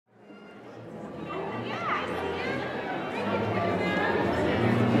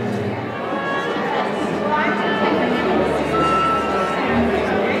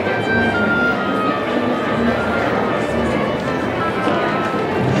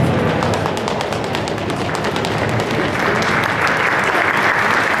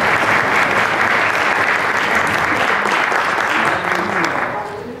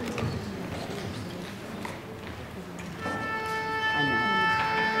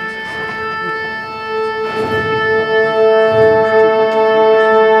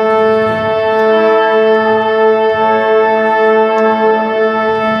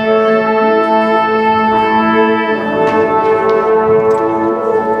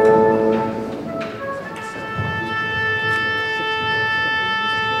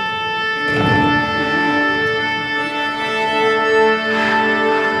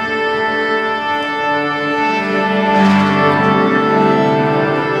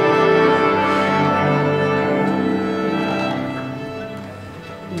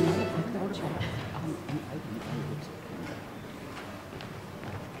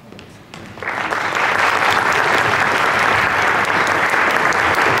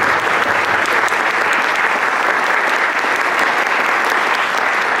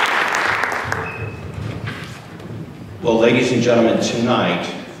and gentlemen,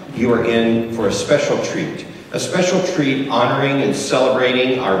 tonight you are in for a special treat. A special treat honoring and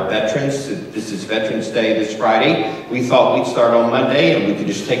celebrating our veterans. This is Veterans Day this Friday. We thought we'd start on Monday and we could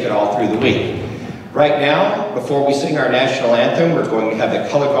just take it all through the week. Right now, before we sing our national anthem, we're going to have the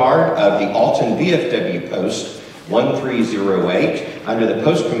color guard of the ALTON VFW Post 1308 under the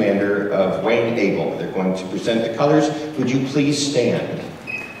post commander of Wayne Abel. They're going to present the colors. Would you please stand?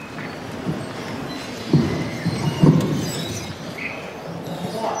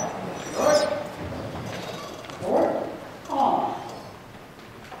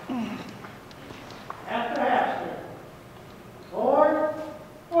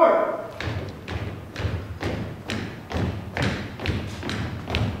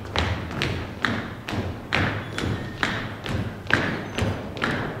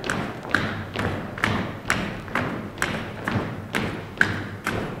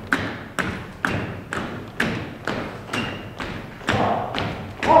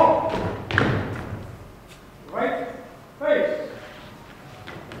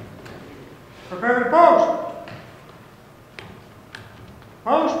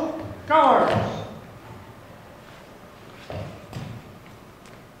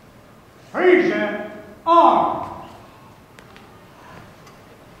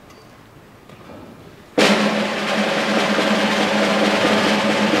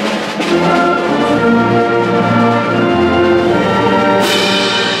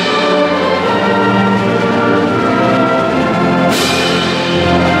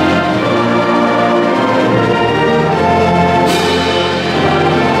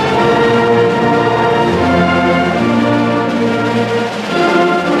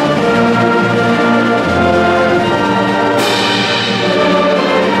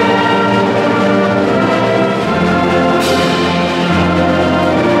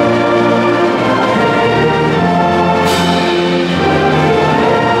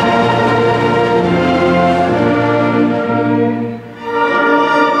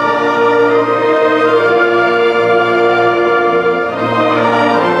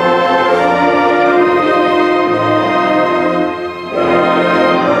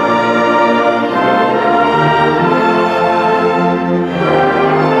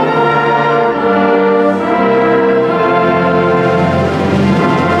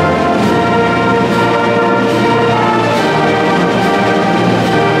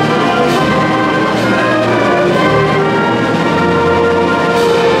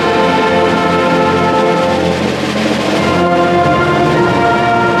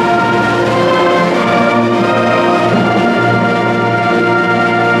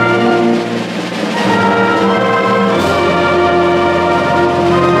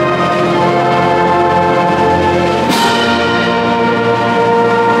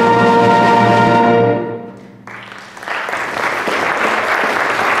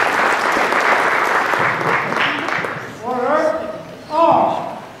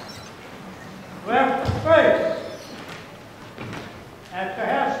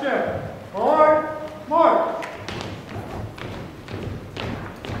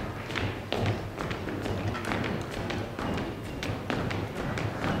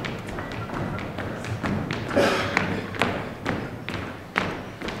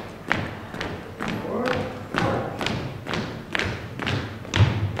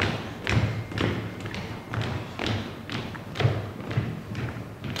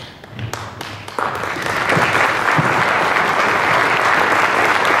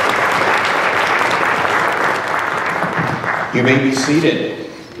 You may be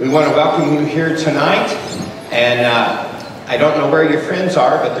seated. We want to welcome you here tonight, and I don't know where your friends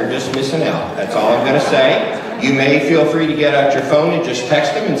are, but they're just missing out. That's all I'm going to say. You may feel free to get out your phone and just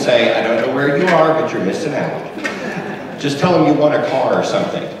text them and say, I don't know where you are, but you're missing out. Just tell them you want a car or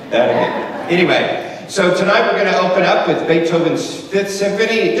something. That'll get. Anyway, so tonight we're going to open up with Beethoven's Fifth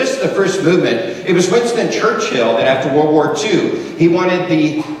Symphony, just the first movement. It was Winston Churchill that after World War II, he wanted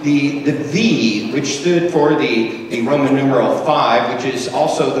the V, which stood for the Roman numeral 5, which is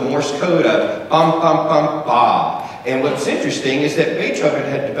also the Morse code of bum, bum, bum, ba. And what's interesting is that Beethoven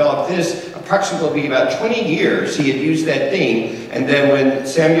had developed this approximately about 20 years. He had used that theme, and then when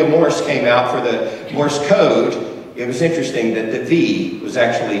Samuel Morse came out for the Morse code, it was interesting that the V was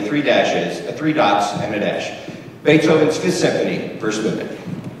actually 3 dashes, 3 dots, and a dash. Beethoven's Fifth Symphony, first movement.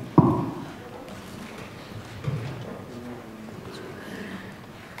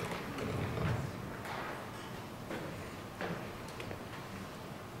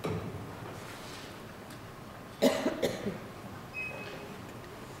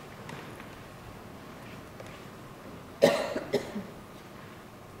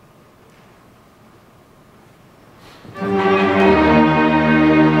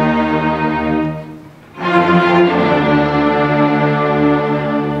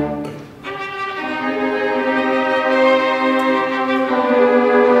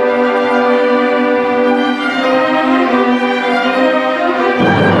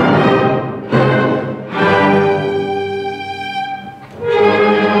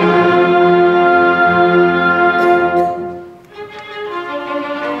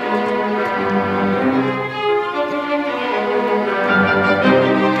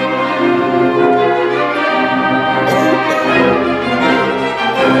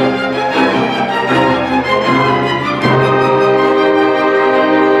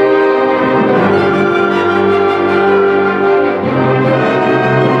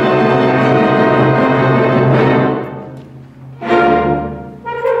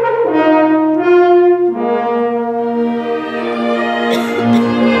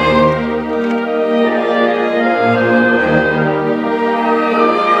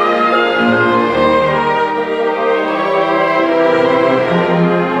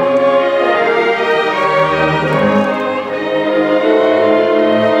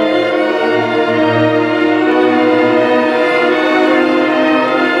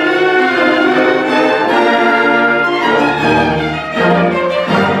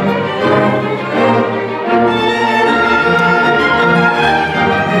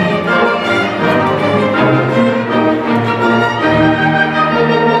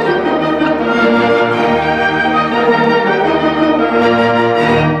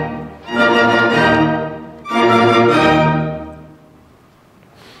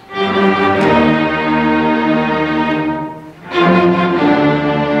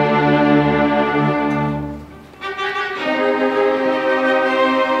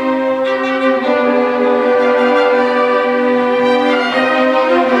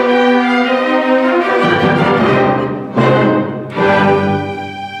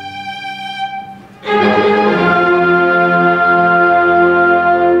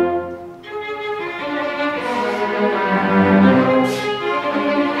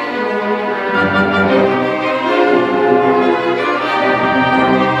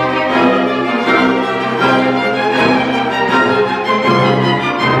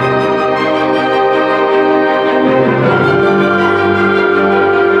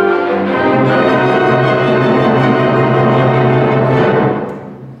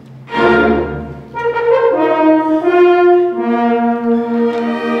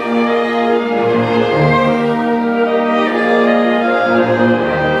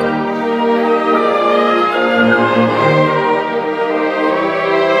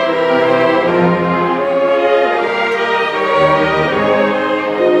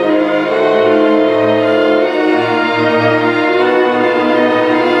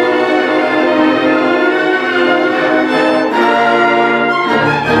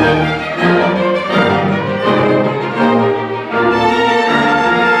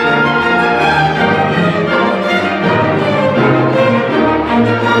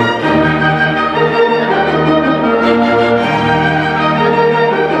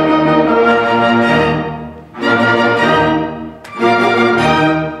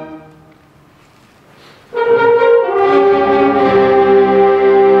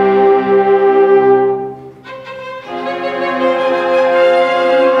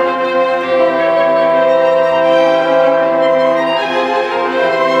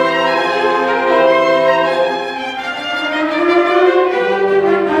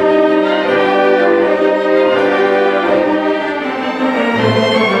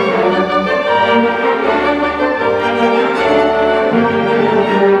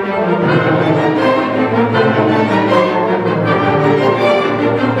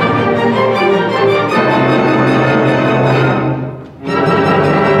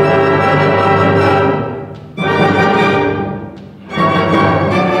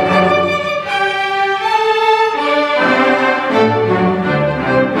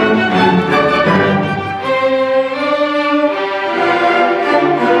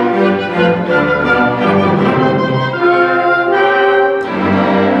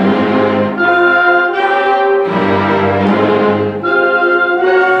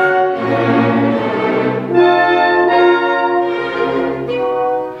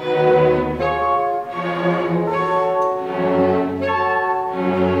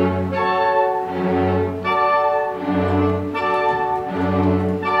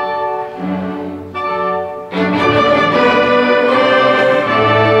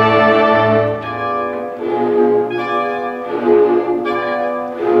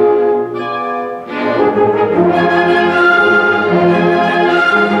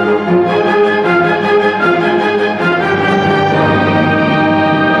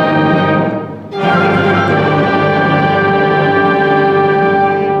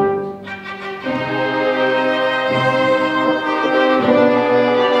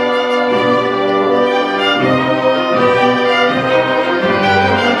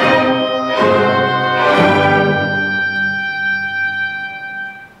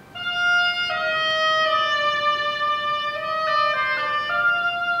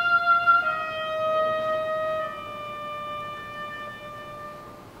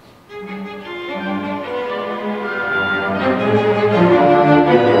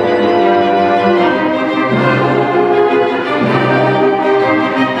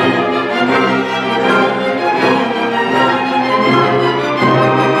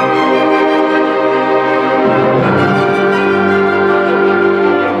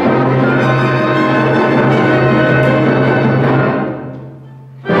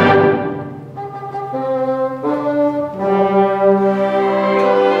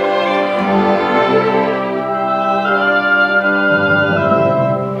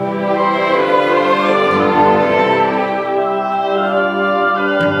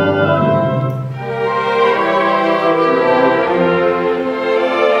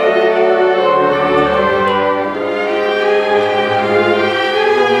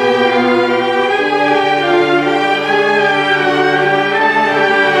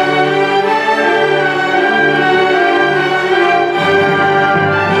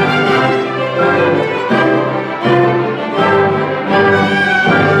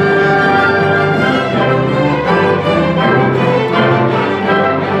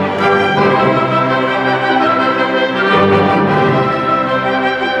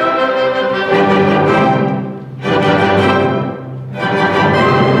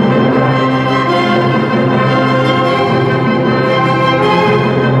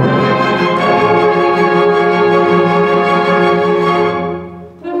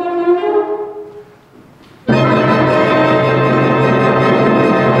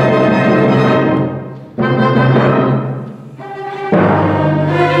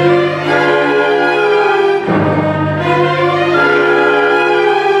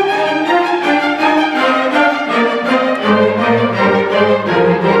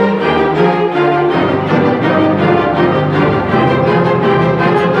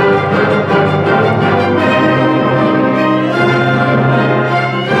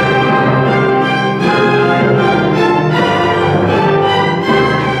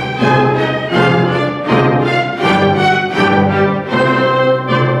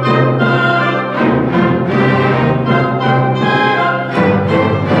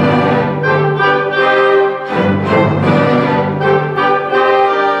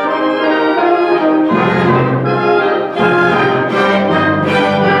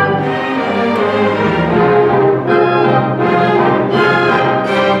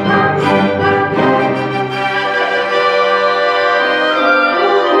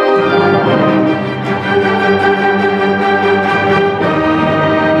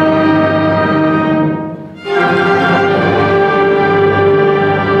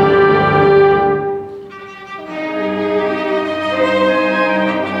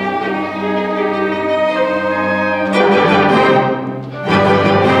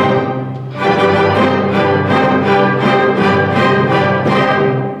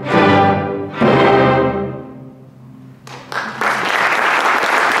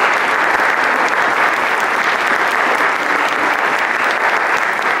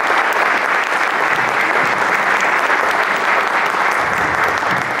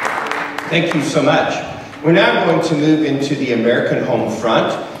 Thank you so much. We're now going to move into the American home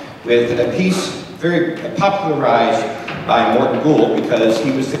front with a piece very popularized by Morton Gould because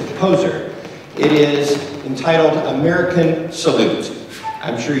he was the composer. It is entitled American Salute.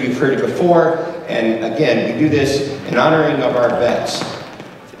 I'm sure you've heard it before, and again, we do this in honoring of our vets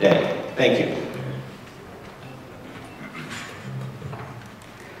today. Thank you.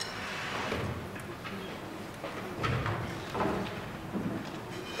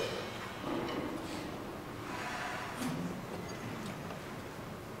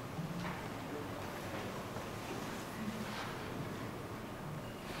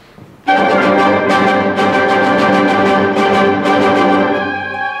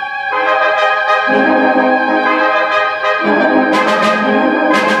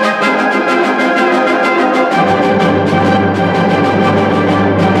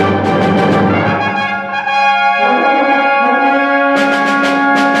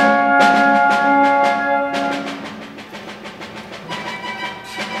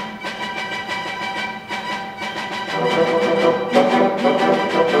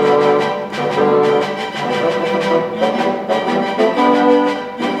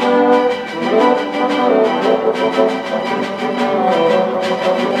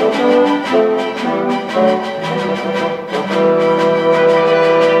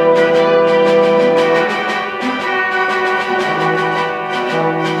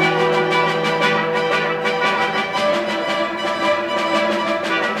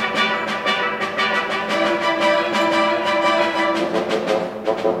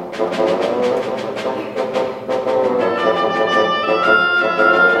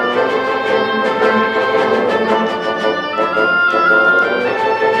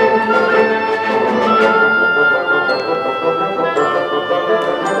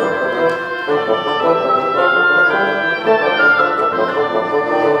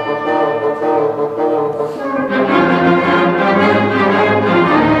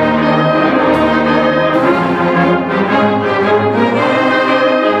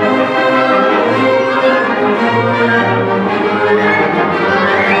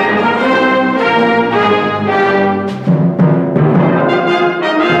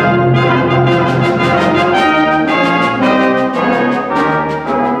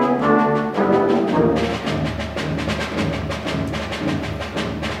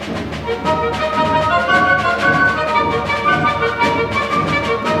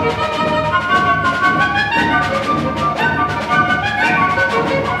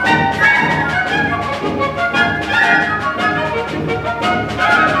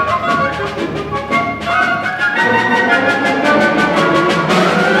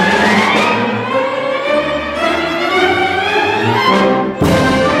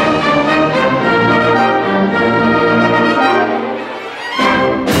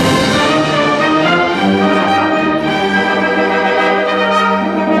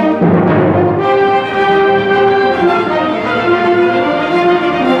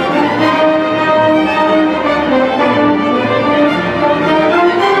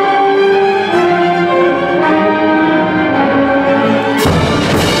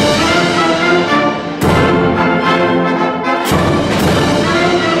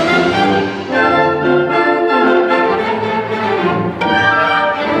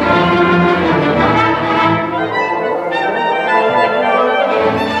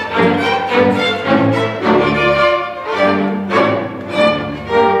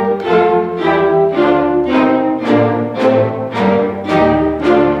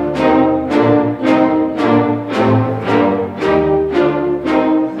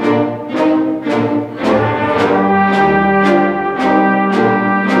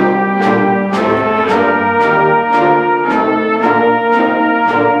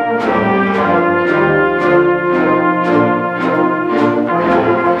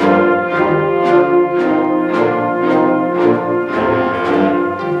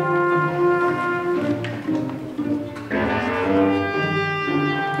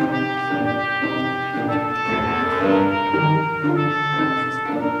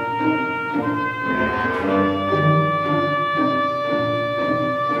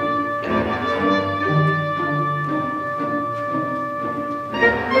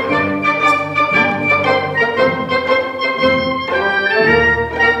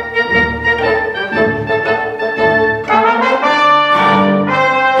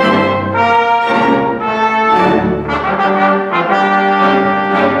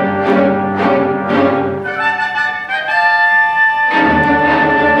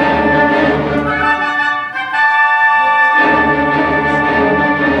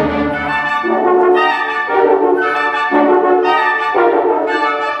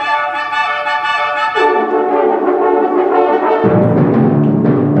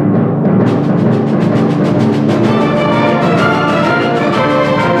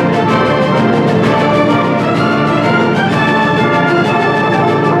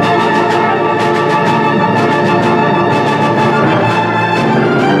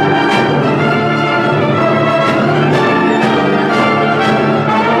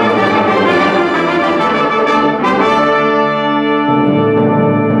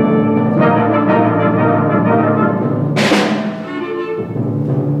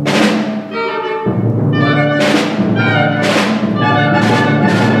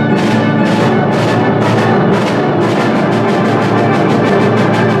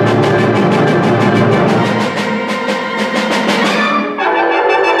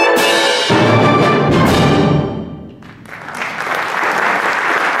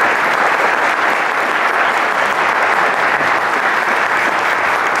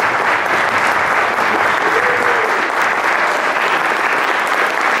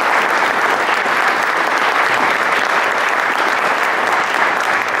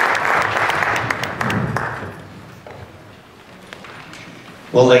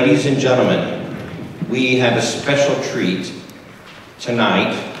 Well, ladies and gentlemen, we have a special treat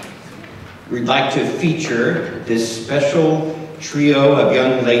tonight. We'd like to feature this special trio of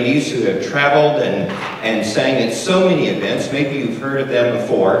young ladies who have traveled and sang at so many events. Maybe you've heard of them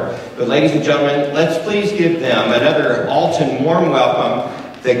before. But ladies and gentlemen, let's please give them another ALTON warm welcome,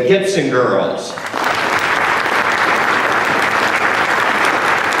 the GIBSON Girls.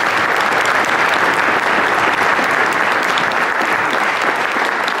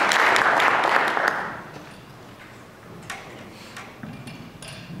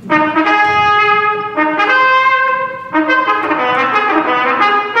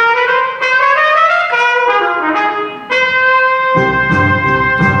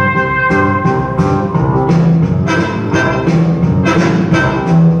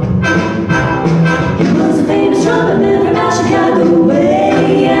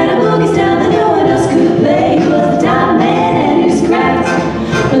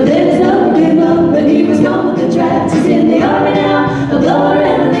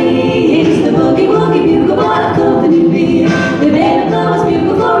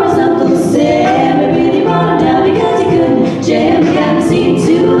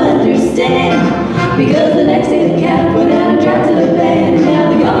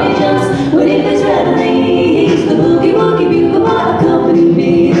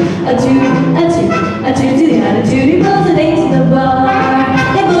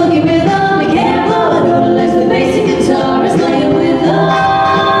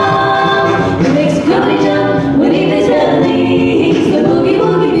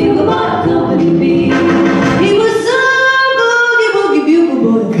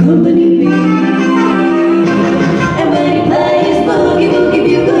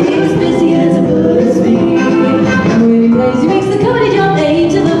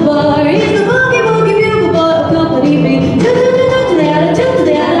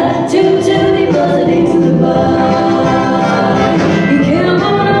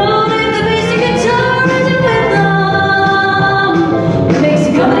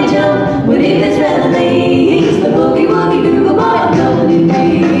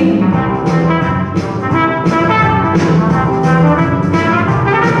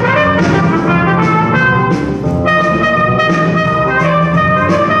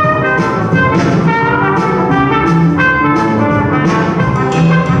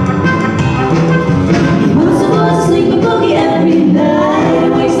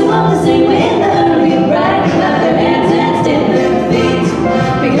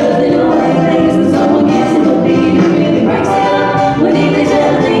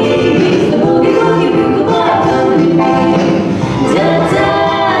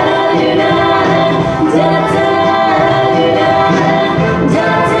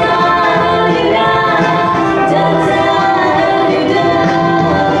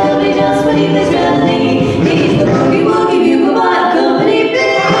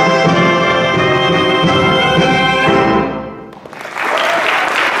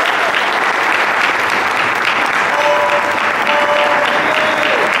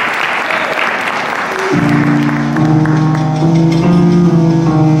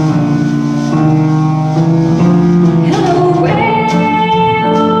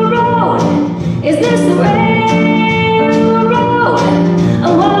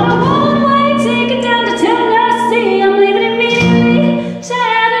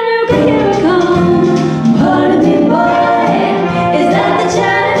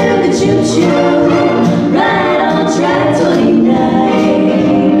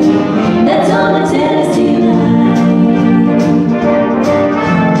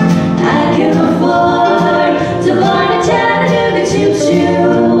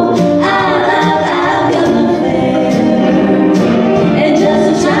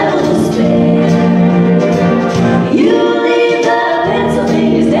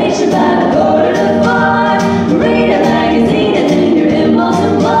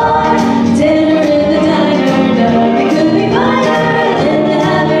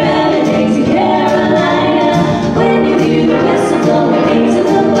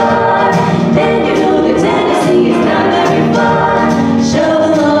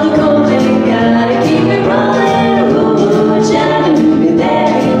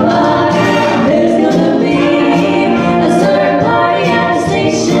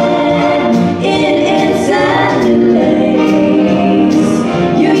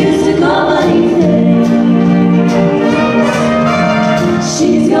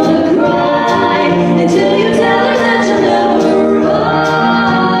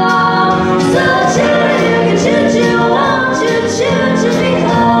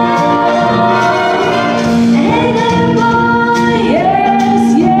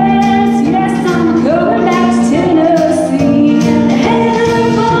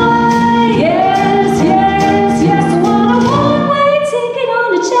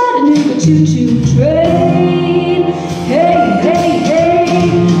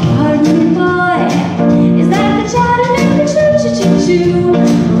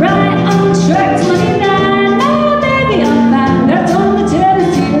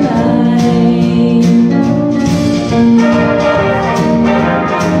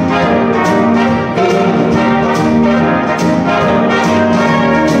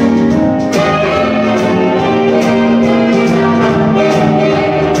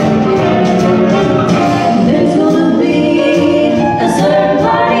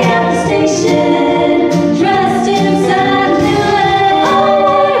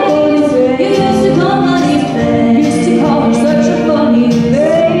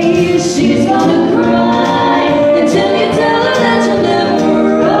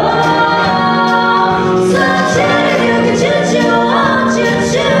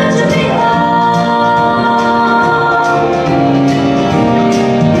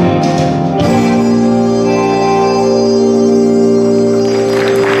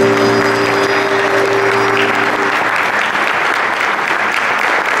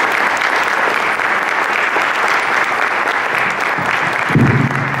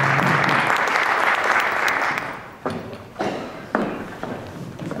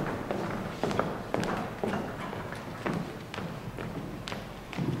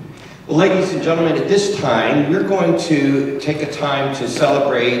 Well, ladies and gentlemen, at this time, we're going to take a time to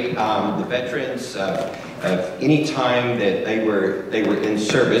celebrate the veterans of any time that they were in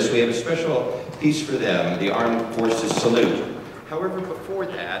service. We have a special piece for them, the Armed Forces Salute. However, before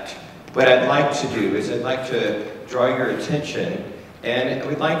that, what I'd like to do is I'd like to draw your attention, and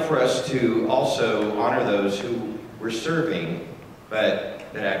we'd like for us to also honor those who were serving, but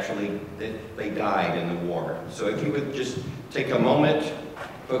that actually they died in the war. So if you would just take a moment,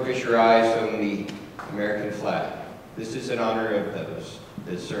 focus your eyes on the American flag. This is in honor of those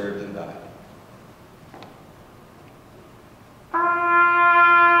that served and died.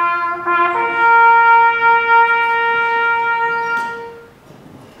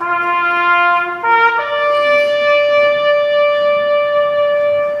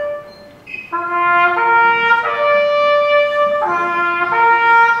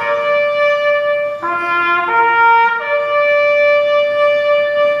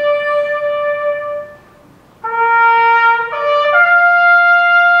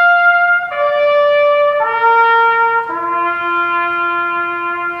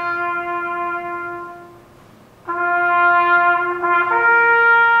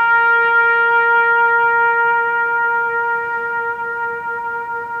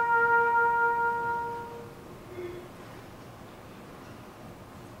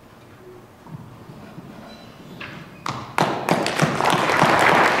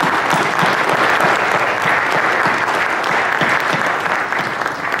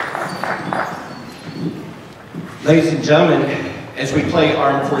 Ladies and gentlemen, as we play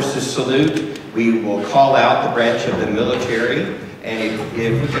Armed Forces Salute, we will call out the branch of the military, and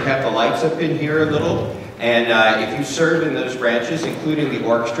if we could have the lights up in here a little, and if you served in those branches, including the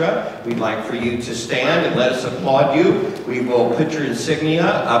orchestra, we'd like for you to stand and let us applaud you. We will put your insignia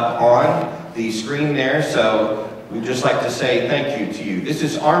up on the screen there, so we'd just like to say thank you to you. This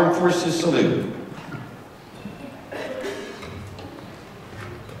is Armed Forces Salute.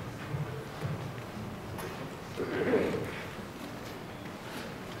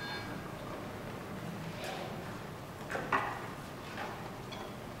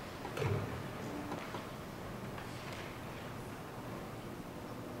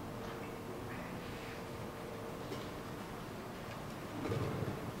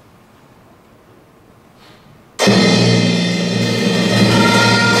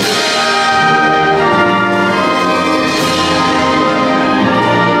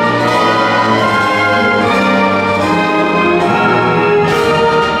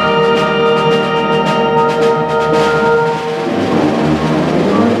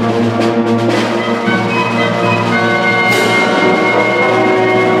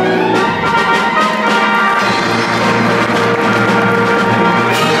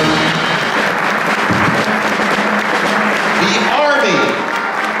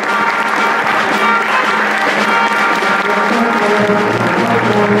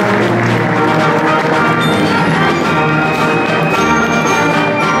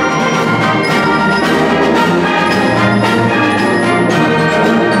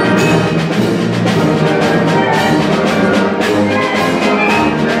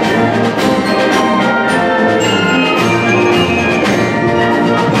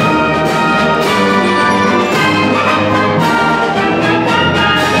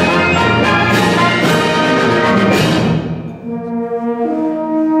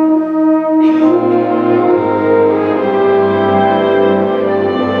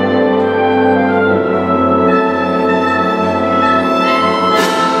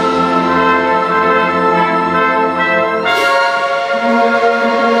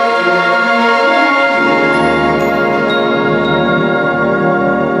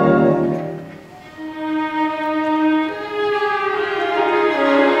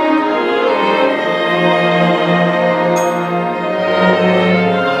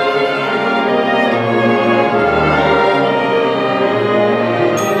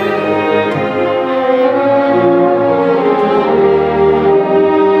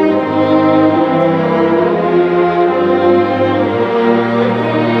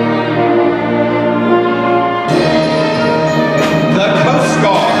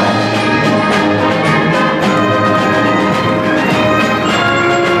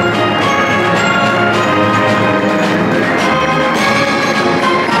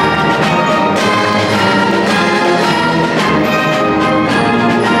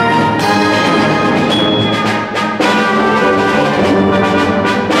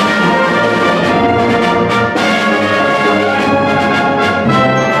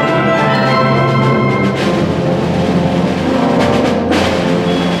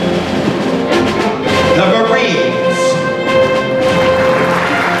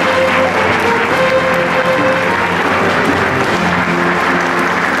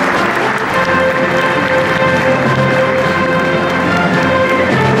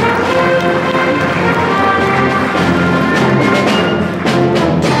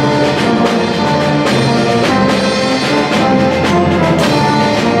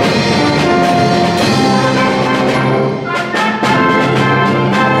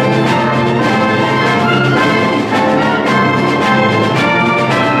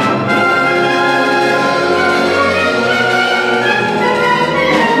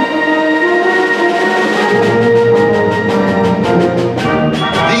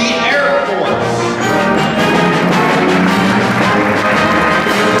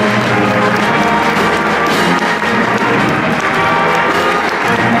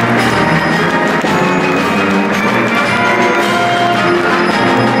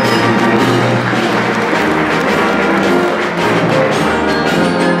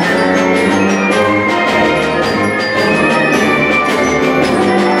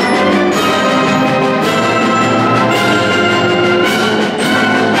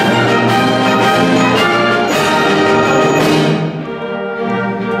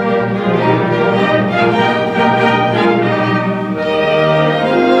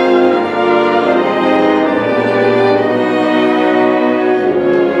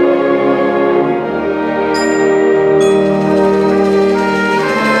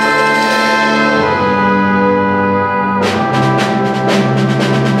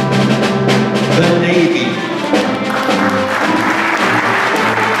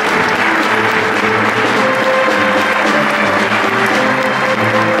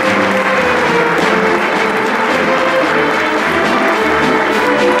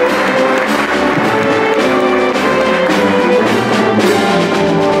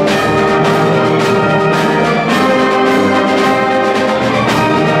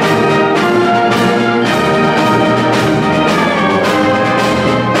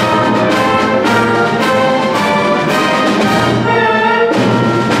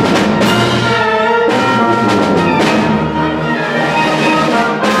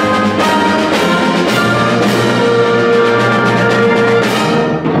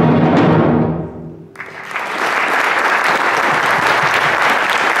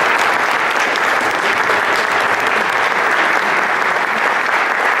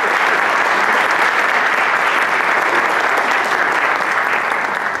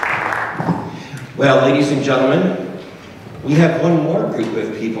 Well, ladies and gentlemen, we have one more group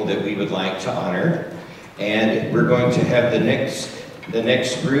of people that we would like to honor, and we're going to have the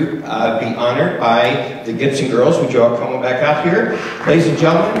next group be honored by the Gibson girls. Would you all come on back out here? Ladies and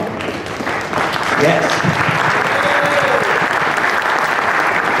gentlemen, yes.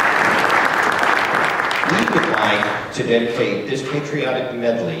 We would like to dedicate this Patriotic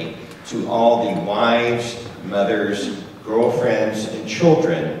Medley to all the wives, mothers, girlfriends, and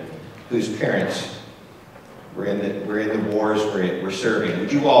children whose parents were in the wars we're serving.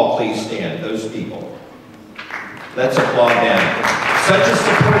 Would you all please stand, those people? Let's applaud them. Such a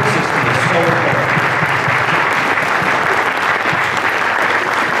support system is so important.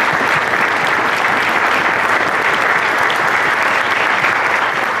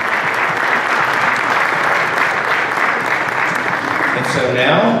 And so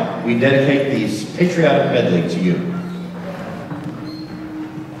now we dedicate these Patriotic Medley to you.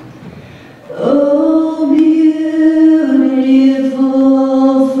 Oh, beautiful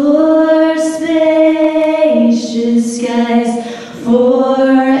for spacious skies, for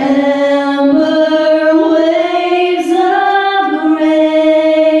amber waves of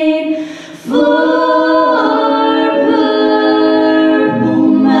grain, for purple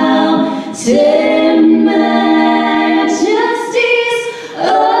mountain majesties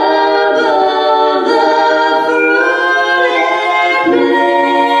above the fruit.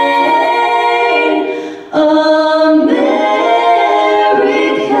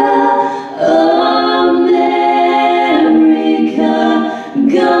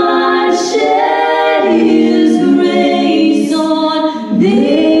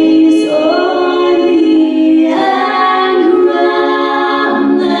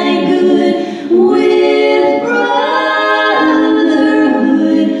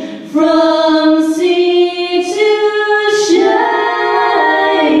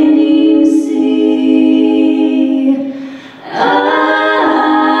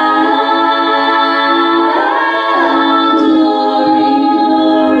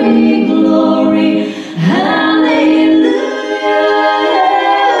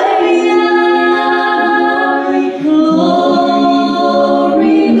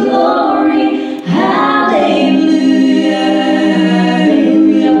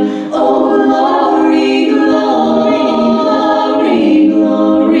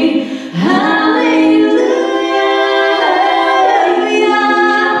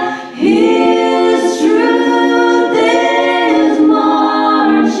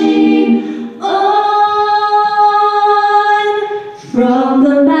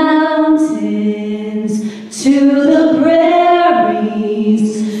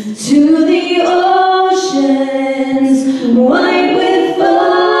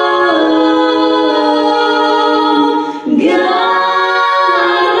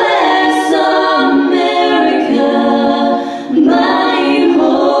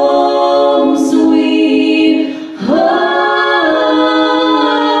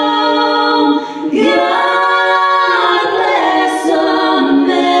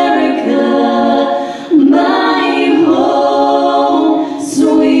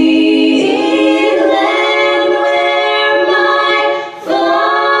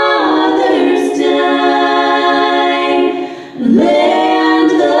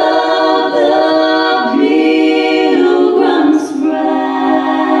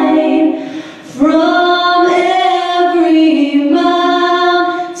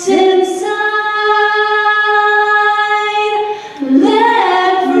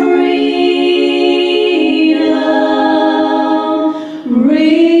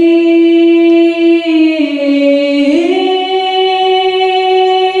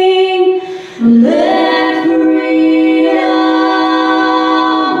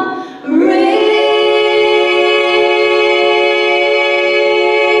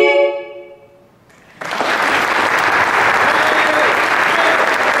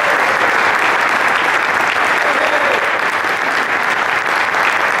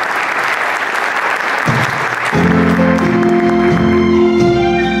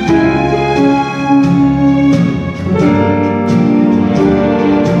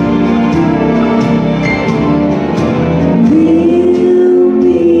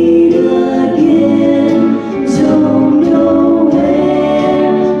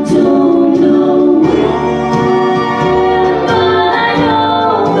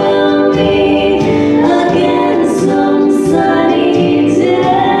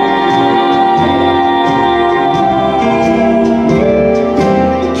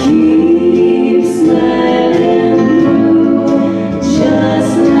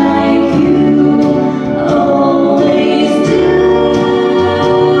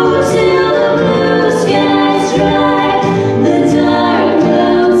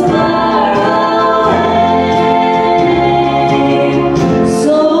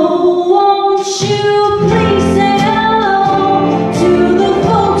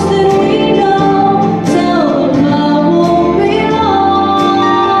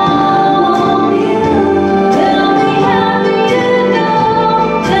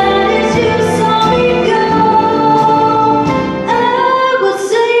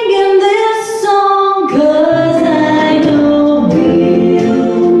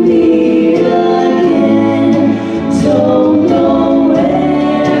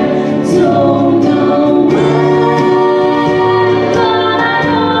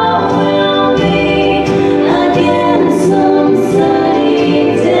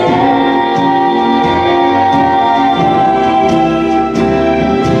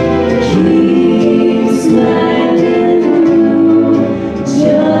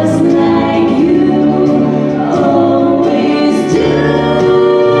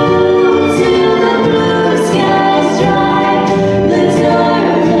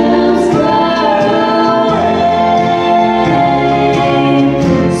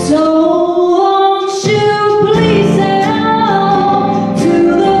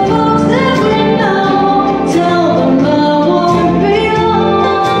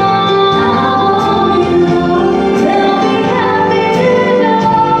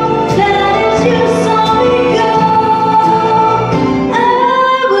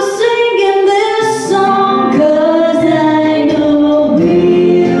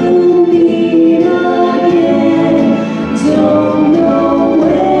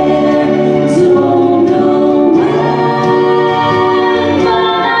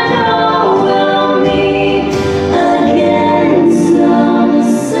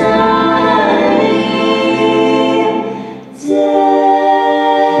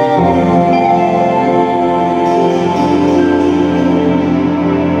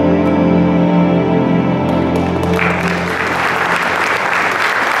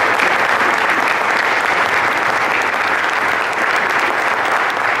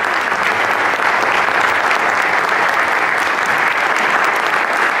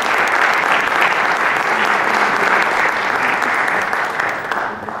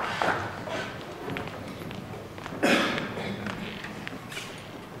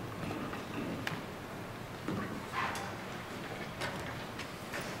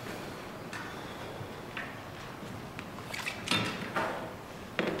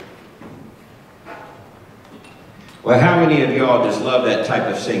 Well, how many of y'all just love that type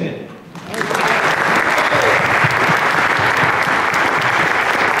of singing?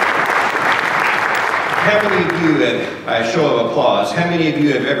 How many of you have, by a show of applause, how many of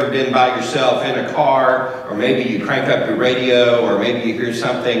you have ever been by yourself in a car, or maybe you crank up your radio, or maybe you hear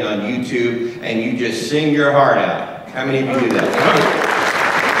something on YouTube, and you just sing your heart out? How many of you do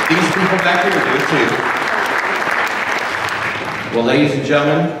that? These people back here do too. Well, ladies and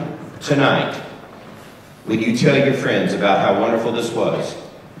gentlemen, tonight, when you tell your friends about how wonderful this was,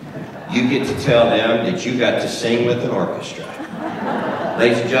 you get to tell them that you got to sing with an orchestra.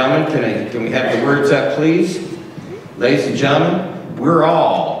 Ladies and gentlemen, can we have the words up, please? Ladies and gentlemen, we're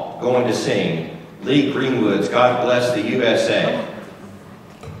all going to sing Lee Greenwood's God Bless the USA.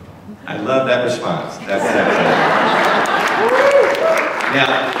 I love that response. That's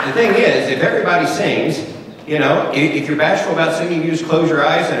Now, the thing is, if everybody sings, you know, if you're bashful about singing, you just close your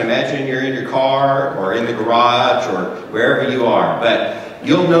eyes and imagine you're in your car or in the garage or wherever you are. But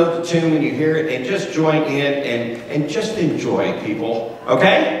you'll know the tune when you hear it, and just join in and just enjoy, people.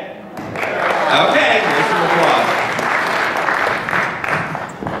 Okay? Okay, here's some applause.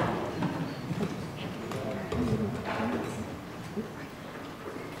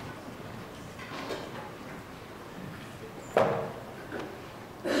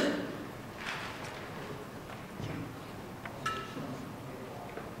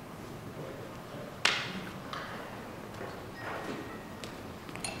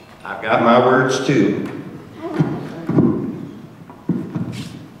 I've got my words too.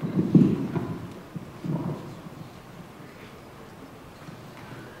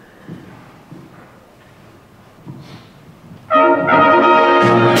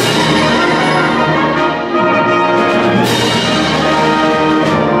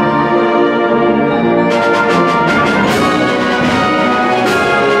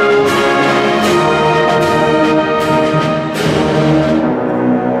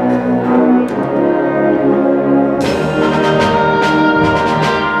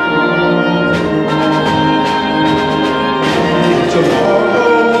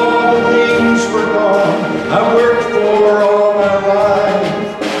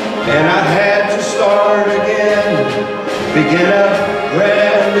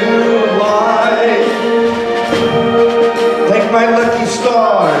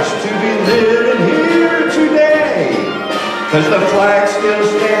 Because the flag still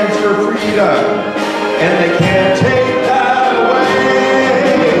stands for freedom, and they can't take that away.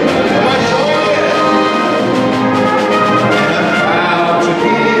 Am I showing it? And I'm proud to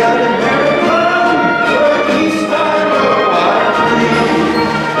be an American, for at least I know I'm free.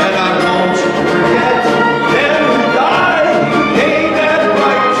 And I won't forget them who died, who gave that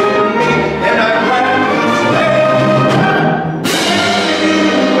right to me. And I'm glad to stand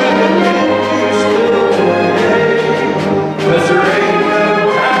when the wind is still today. 'Cause there ain't no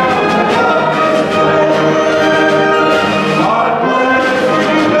power enough to play.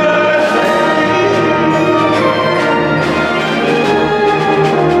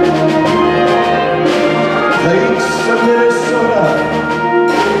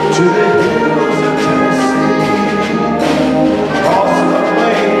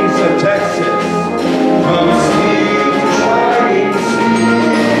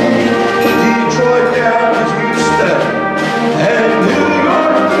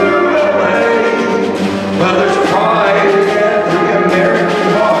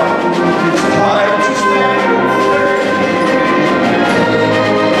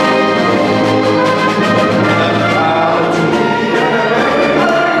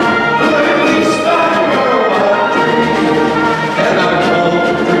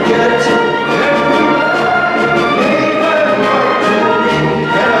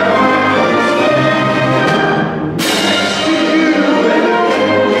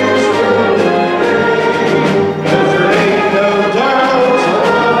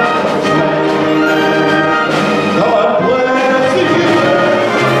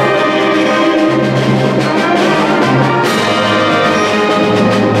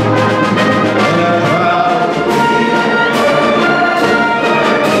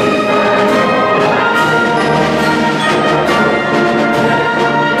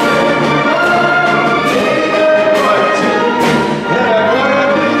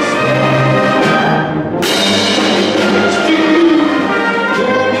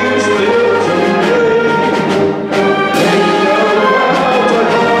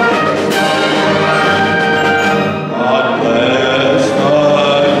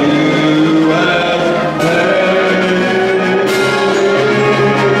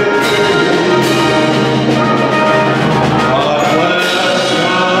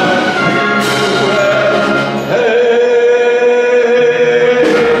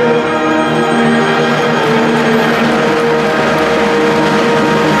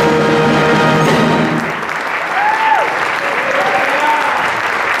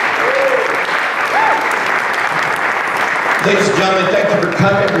 Ladies and gentlemen, thank you for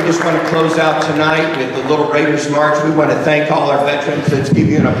coming. We just want to close out tonight with the Little Raiders March. We want to thank all our veterans. Let's give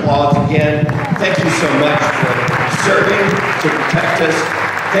you an applause again. Thank you so much for serving to protect us.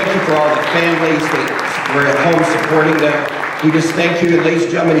 Thank you for all the families that were at home supporting them. We just thank you. And ladies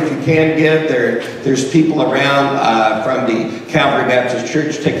and gentlemen, if you can give, there's people around from the Calvary Baptist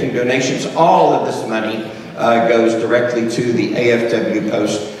Church taking donations. All of this money goes directly to the AFW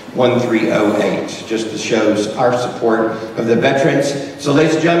Post 1308, just shows our support of the veterans. So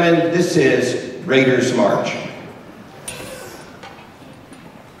ladies and gentlemen, this is Raiders March.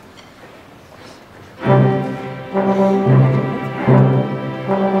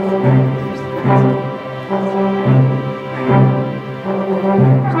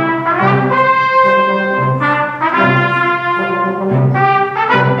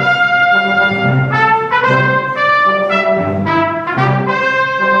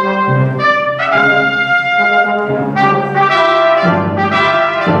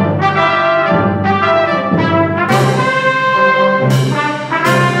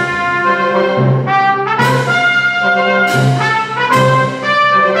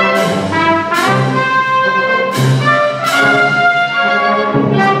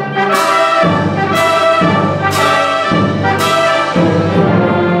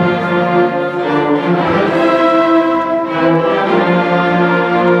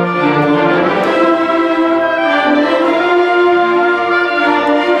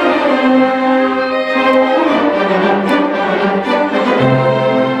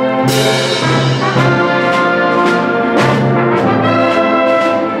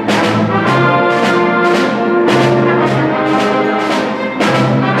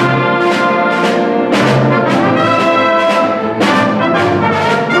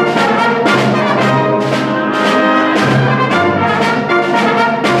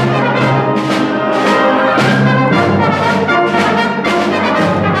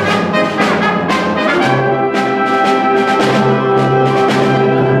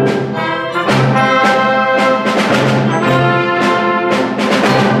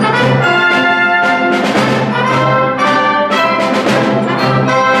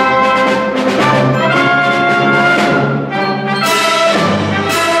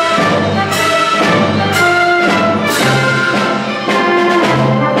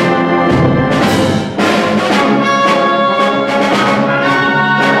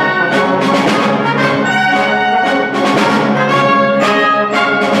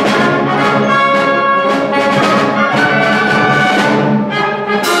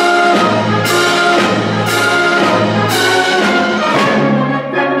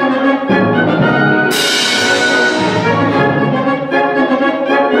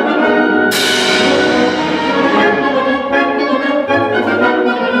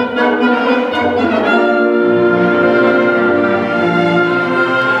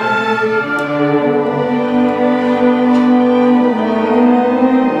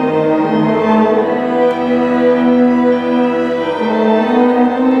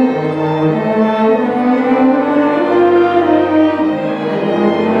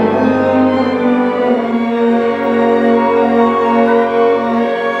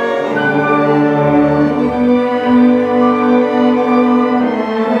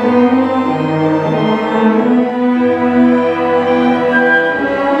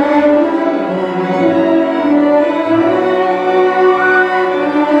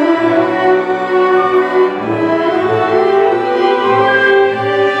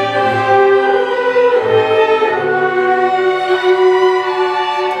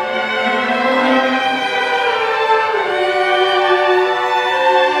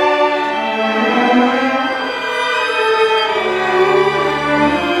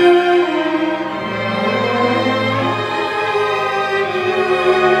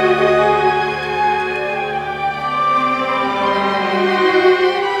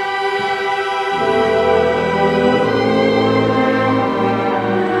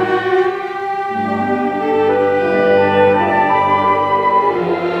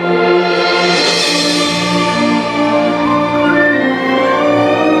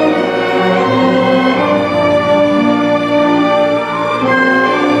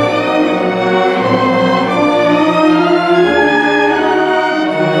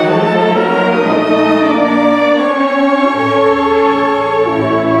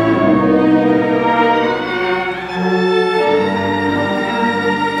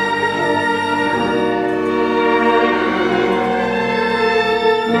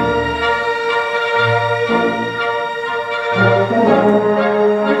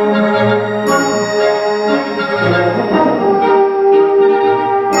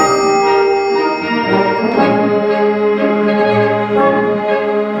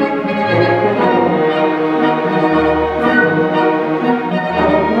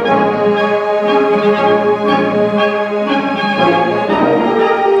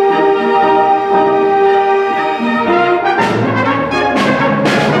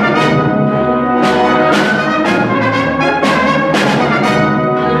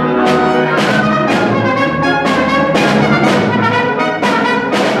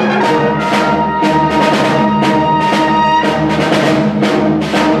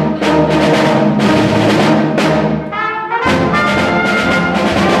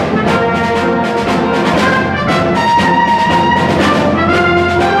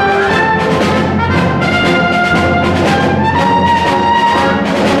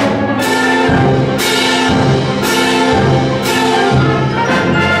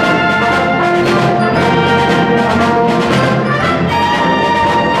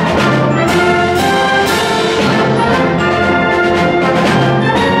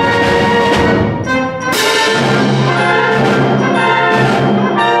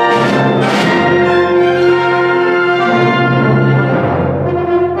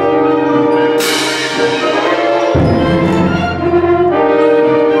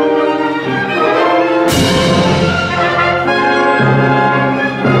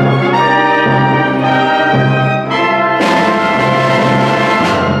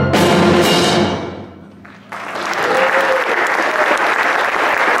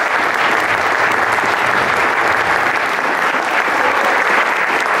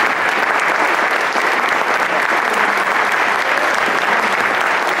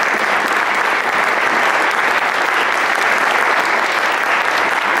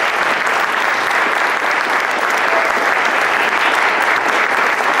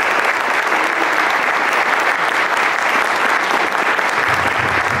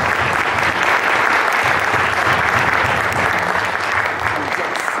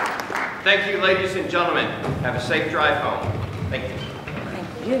 Thank you, ladies and gentlemen. Have a safe drive home. Thank you.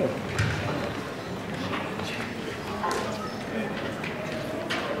 Thank you.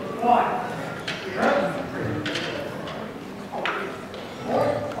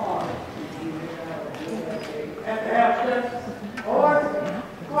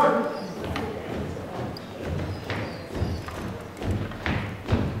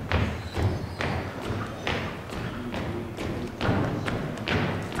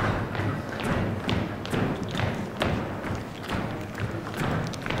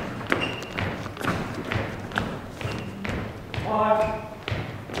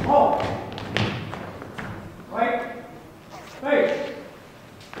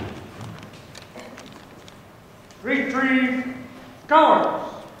 Retrieve colors.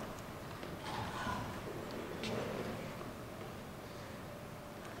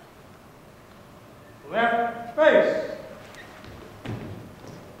 Left face.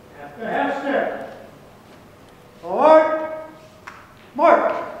 After half step. Forward.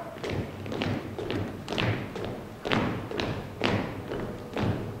 March.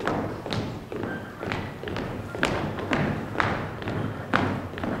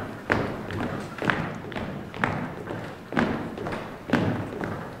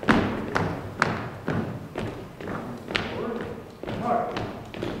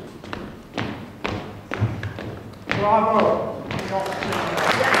 Bravo.